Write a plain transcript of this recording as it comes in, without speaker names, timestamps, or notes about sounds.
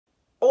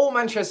All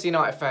Manchester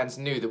United fans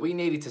knew that we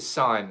needed to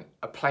sign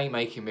a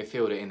playmaking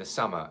midfielder in the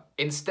summer.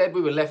 Instead, we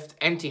were left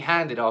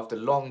empty-handed after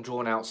long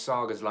drawn-out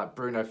sagas like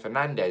Bruno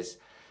Fernandes,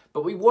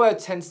 but we were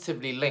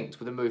tentatively linked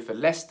with a move for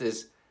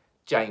Leicester's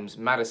James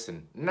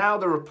Maddison. Now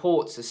the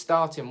reports are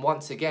starting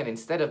once again,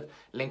 instead of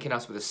linking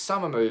us with a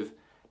summer move,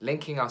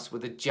 linking us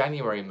with a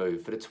January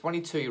move for the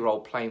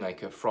 22-year-old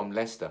playmaker from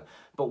Leicester.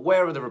 But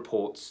where are the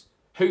reports?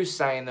 Who's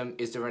saying them?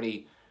 Is there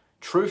any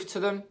truth to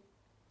them?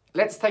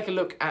 Let's take a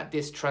look at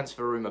this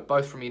transfer rumour,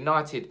 both from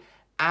United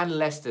and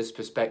Leicester's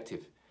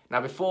perspective.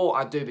 Now, before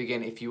I do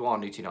begin, if you are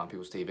new to United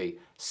People's TV,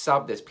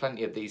 sub, there's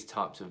plenty of these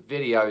types of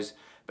videos,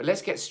 but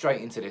let's get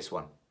straight into this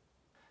one.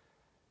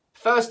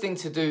 First thing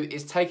to do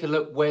is take a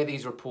look where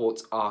these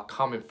reports are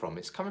coming from.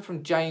 It's coming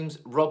from James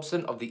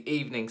Robson of the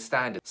Evening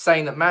Standard,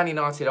 saying that Man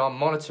United are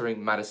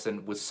monitoring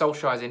Maddison, with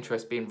Solskjaer'S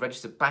interest being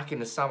registered back in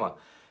the summer.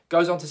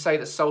 Goes on to say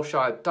that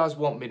Solskjaer does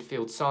want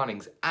midfield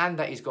signings and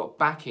that he's got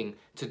backing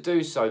to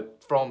do so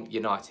from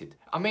United.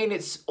 I mean,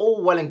 it's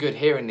all well and good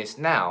hearing this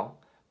now,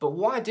 but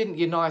why didn't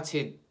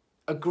United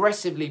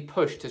aggressively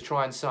push to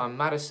try and sign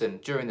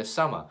Maddison during the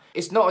summer?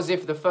 It's not as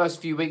if the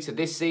first few weeks of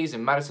this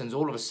season, Maddison's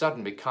all of a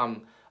sudden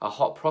become a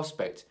hot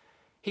prospect.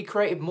 He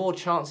created more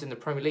chances in the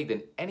Premier League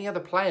than any other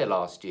player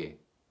last year.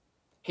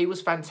 He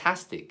was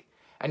fantastic,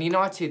 and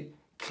United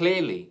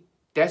clearly,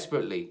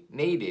 desperately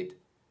needed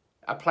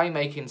a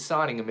playmaking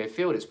signing in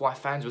midfield. It's why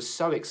fans were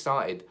so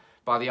excited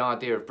by the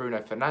idea of Bruno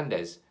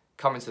Fernandes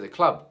coming to the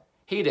club.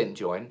 He didn't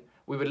join.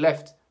 We were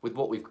left with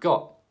what we've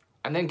got.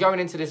 And then going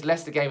into this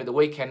Leicester game at the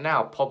weekend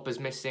now, Pogba's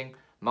missing,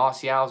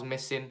 Martial's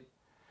missing.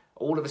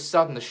 All of a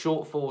sudden, the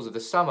shortfalls of the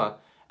summer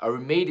are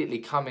immediately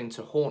coming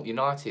to haunt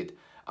United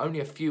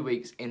only a few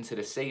weeks into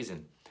the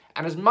season.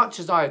 And as much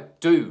as I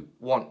do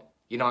want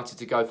United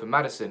to go for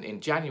Maddison in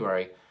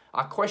January,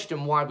 I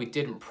question why we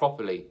didn't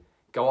properly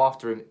go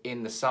after him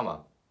in the summer,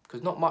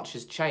 because not much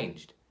has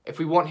changed. If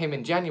we want him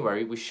in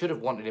January, we should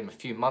have wanted him a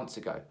few months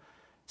ago.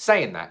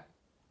 Saying that,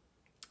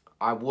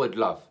 I would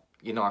love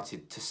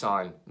United to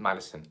sign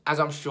Maddison, as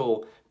I'm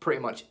sure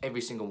pretty much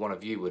every single one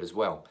of you would as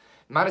well.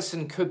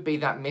 Maddison could be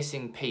that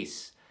missing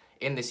piece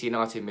in this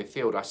United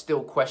midfield. I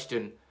still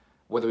question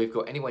whether we've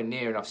got anywhere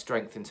near enough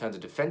strength in terms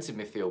of defensive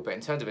midfield, but in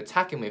terms of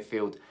attacking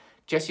midfield,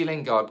 Jesse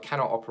Lingard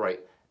cannot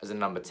operate as a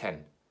number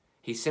 10.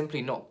 He's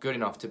simply not good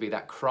enough to be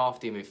that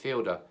crafty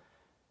midfielder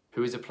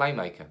who is a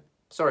playmaker.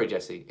 Sorry,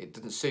 Jesse, it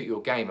doesn't suit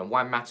your game, and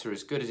why Mata,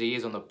 as good as he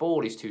is on the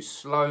ball, he's too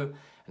slow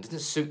and doesn't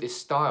suit this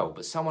style.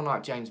 But someone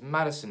like James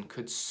Maddison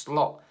could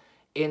slot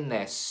in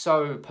there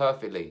so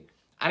perfectly,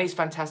 and he's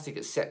fantastic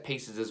at set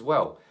pieces as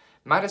well.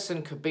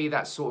 Maddison could be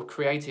that sort of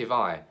creative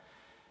eye,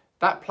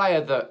 that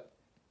player that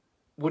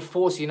would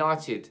force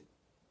United,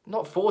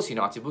 not force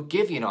United, would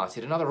give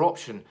United another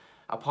option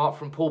apart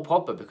from Paul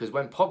Pogba, because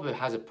when Pogba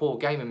has a poor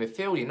game in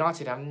midfield,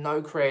 United have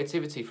no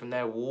creativity from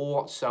there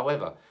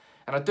whatsoever.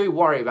 And I do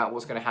worry about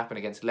what's going to happen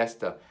against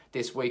Leicester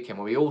this weekend,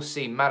 where we all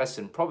see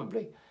Maddison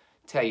probably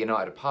tear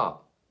United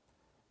apart.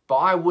 But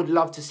I would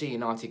love to see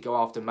United go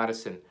after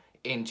Maddison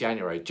in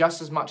January,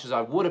 just as much as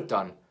I would have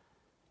done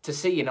to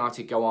see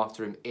United go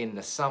after him in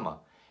the summer.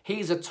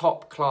 He's a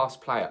top-class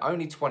player,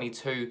 only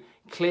 22,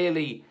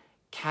 clearly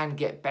can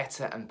get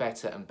better and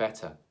better and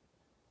better.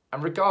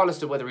 And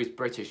regardless of whether he's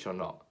British or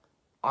not,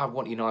 I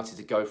want United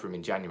to go for him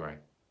in January.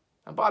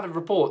 And by the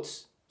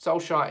reports,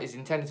 Solskjaer is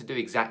intended to do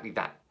exactly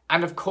that.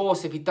 And of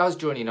course, if he does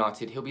join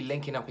United, he'll be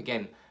linking up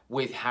again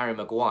with Harry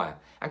Maguire.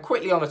 And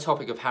quickly on the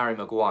topic of Harry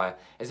Maguire,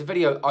 there's a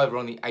video over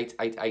on the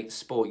 888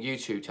 Sport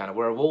YouTube channel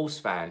where a Wolves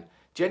fan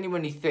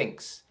genuinely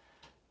thinks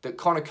that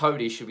Gunnar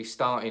should be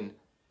starting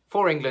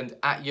for England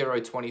at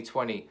Euro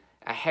 2020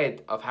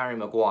 ahead of Harry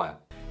Maguire.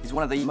 He's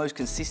one of the most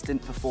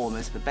consistent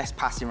performers, the best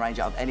passing range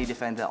out of any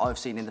defender I've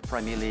seen in the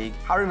Premier League.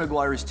 Harry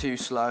Maguire is too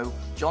slow,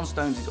 John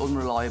Stones is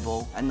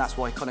unreliable, and that's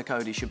why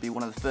Gunnar should be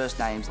one of the first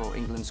names for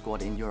England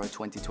squad in Euro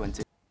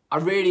 2020. I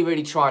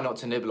really try not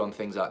to nibble on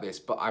things like this,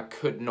 but I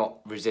could not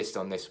resist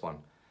on this one.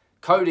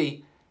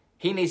 Cody,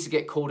 he needs to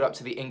get called up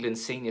to the England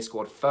senior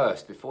squad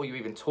first before you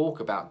even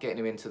talk about getting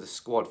him into the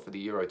squad for the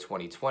Euro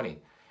 2020.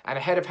 And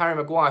ahead of Harry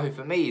Maguire, who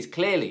for me is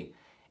clearly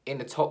in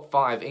the top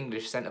 5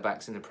 English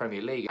centre-backs in the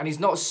Premier League. And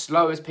he's not as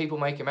slow as people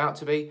make him out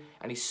to be,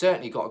 and he's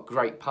certainly got a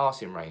great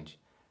passing range.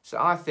 So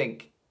I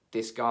think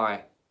this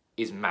guy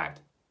is mad.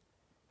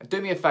 And do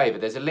me a favour,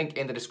 there's a link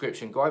in the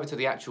description. Go over to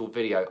the actual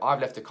video. I've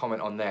left a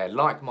comment on there.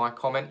 Like my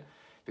comment,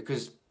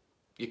 because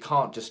you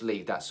can't just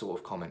leave that sort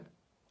of comment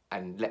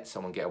and let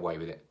someone get away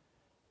with it.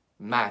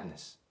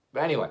 Madness.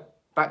 But anyway,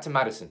 back to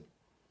Maddison.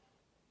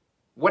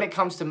 When it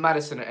comes to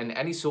Maddison and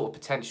any sort of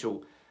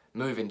potential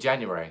move in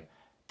January,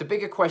 the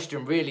bigger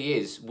question really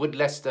is, would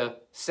Leicester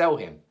sell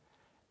him?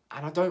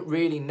 And I don't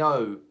really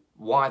know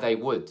why they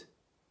would.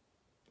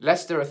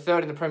 Leicester are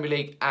 3rd in the Premier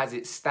League as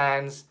it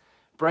stands.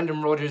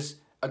 Brendan Rodgers,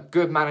 a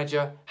good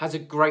manager, has a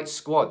great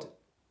squad.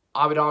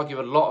 I would argue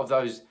a lot of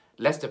those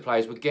Leicester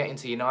players would get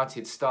into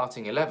United's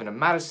starting 11, and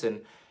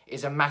Maddison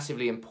is a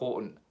massively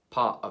important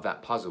part of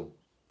that puzzle.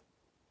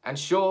 And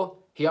sure,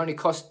 he only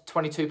cost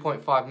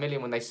 22.5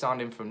 million when they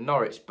signed him from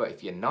Norwich, but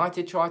if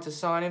United tried to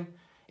sign him,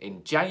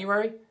 in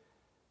January,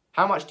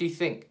 how much do you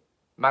think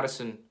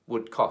Maddison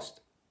would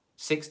cost?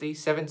 60,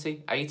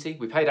 70, 80?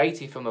 We paid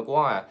 80 for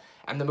Maguire,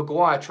 and the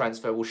Maguire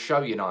transfer will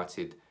show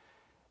United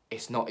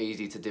it's not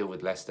easy to deal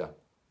with Leicester.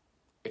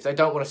 If they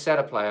don't want to sell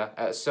a player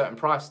at a certain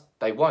price,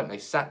 they won't. They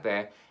sat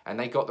there and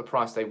they got the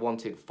price they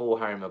wanted for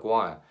Harry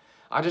Maguire.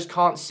 I just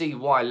can't see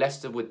why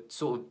Leicester would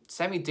sort of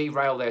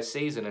semi-derail their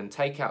season and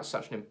take out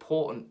such an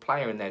important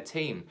player in their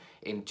team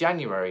in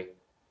January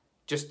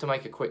just to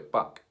make a quick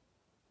buck.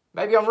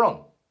 Maybe I'm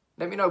wrong.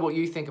 Let me know what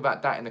you think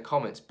about that in the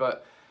comments.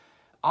 But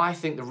I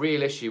think the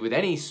real issue with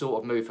any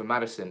sort of move for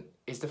Maddison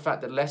is the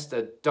fact that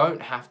Leicester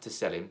don't have to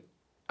sell him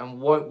and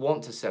won't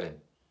want to sell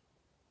him.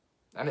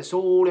 And it's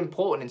all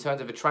important in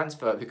terms of a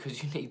transfer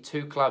because you need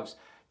two clubs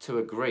to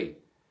agree.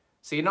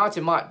 So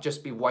United might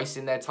just be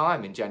wasting their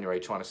time in January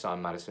trying to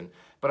sign Maddison.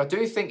 But I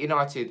do think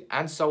United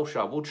and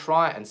Solskjaer will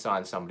try and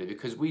sign somebody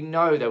because we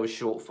know there were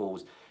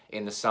shortfalls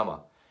in the summer.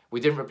 We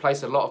didn't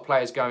replace a lot of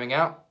players going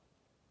out.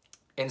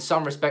 In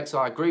some respects,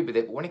 I agree with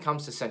it. But when it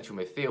comes to central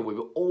midfield, we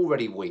were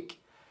already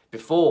weak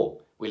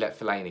before we let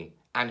Fellaini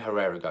and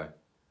Herrera go.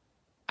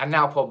 And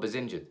now Pogba's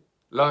injured.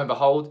 Lo and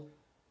behold,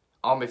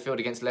 our midfield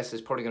against Leicester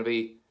is probably going to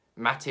be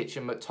Matic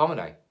and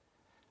McTominay.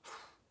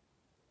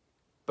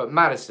 But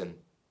Maddison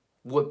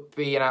would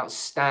be an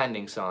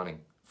outstanding signing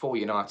for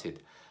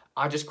United.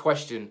 I just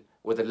question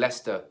whether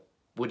Leicester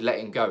would let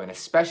him go, and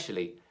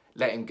especially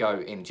let him go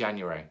in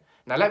January.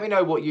 Now let me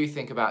know what you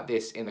think about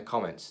this in the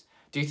comments.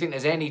 Do you think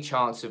there's any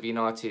chance of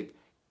United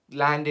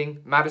landing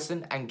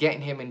Maddison and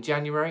getting him in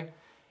January?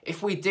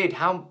 If we did,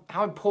 how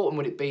important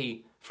would it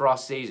be for our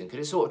season? Could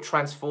it sort of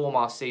transform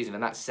our season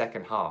in that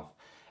second half?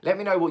 Let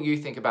me know what you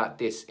think about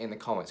this in the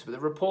comments. But the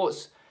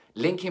reports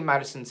linking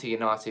Maddison to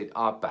United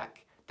are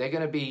back. They're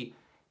going to be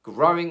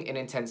growing in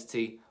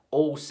intensity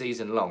all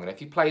season long. And if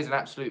he plays an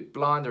absolute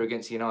blinder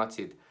against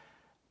United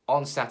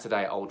on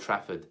Saturday at Old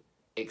Trafford,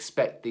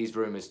 expect these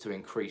rumours to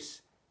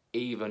increase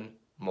even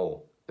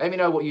more. Let me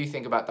know what you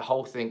think about the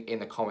whole thing in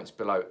the comments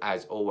below,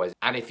 as always.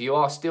 And if you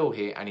are still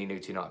here and you're new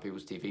to United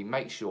People's TV,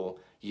 make sure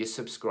you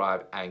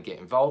subscribe and get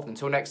involved.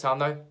 Until next time,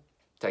 though,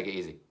 take it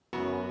easy.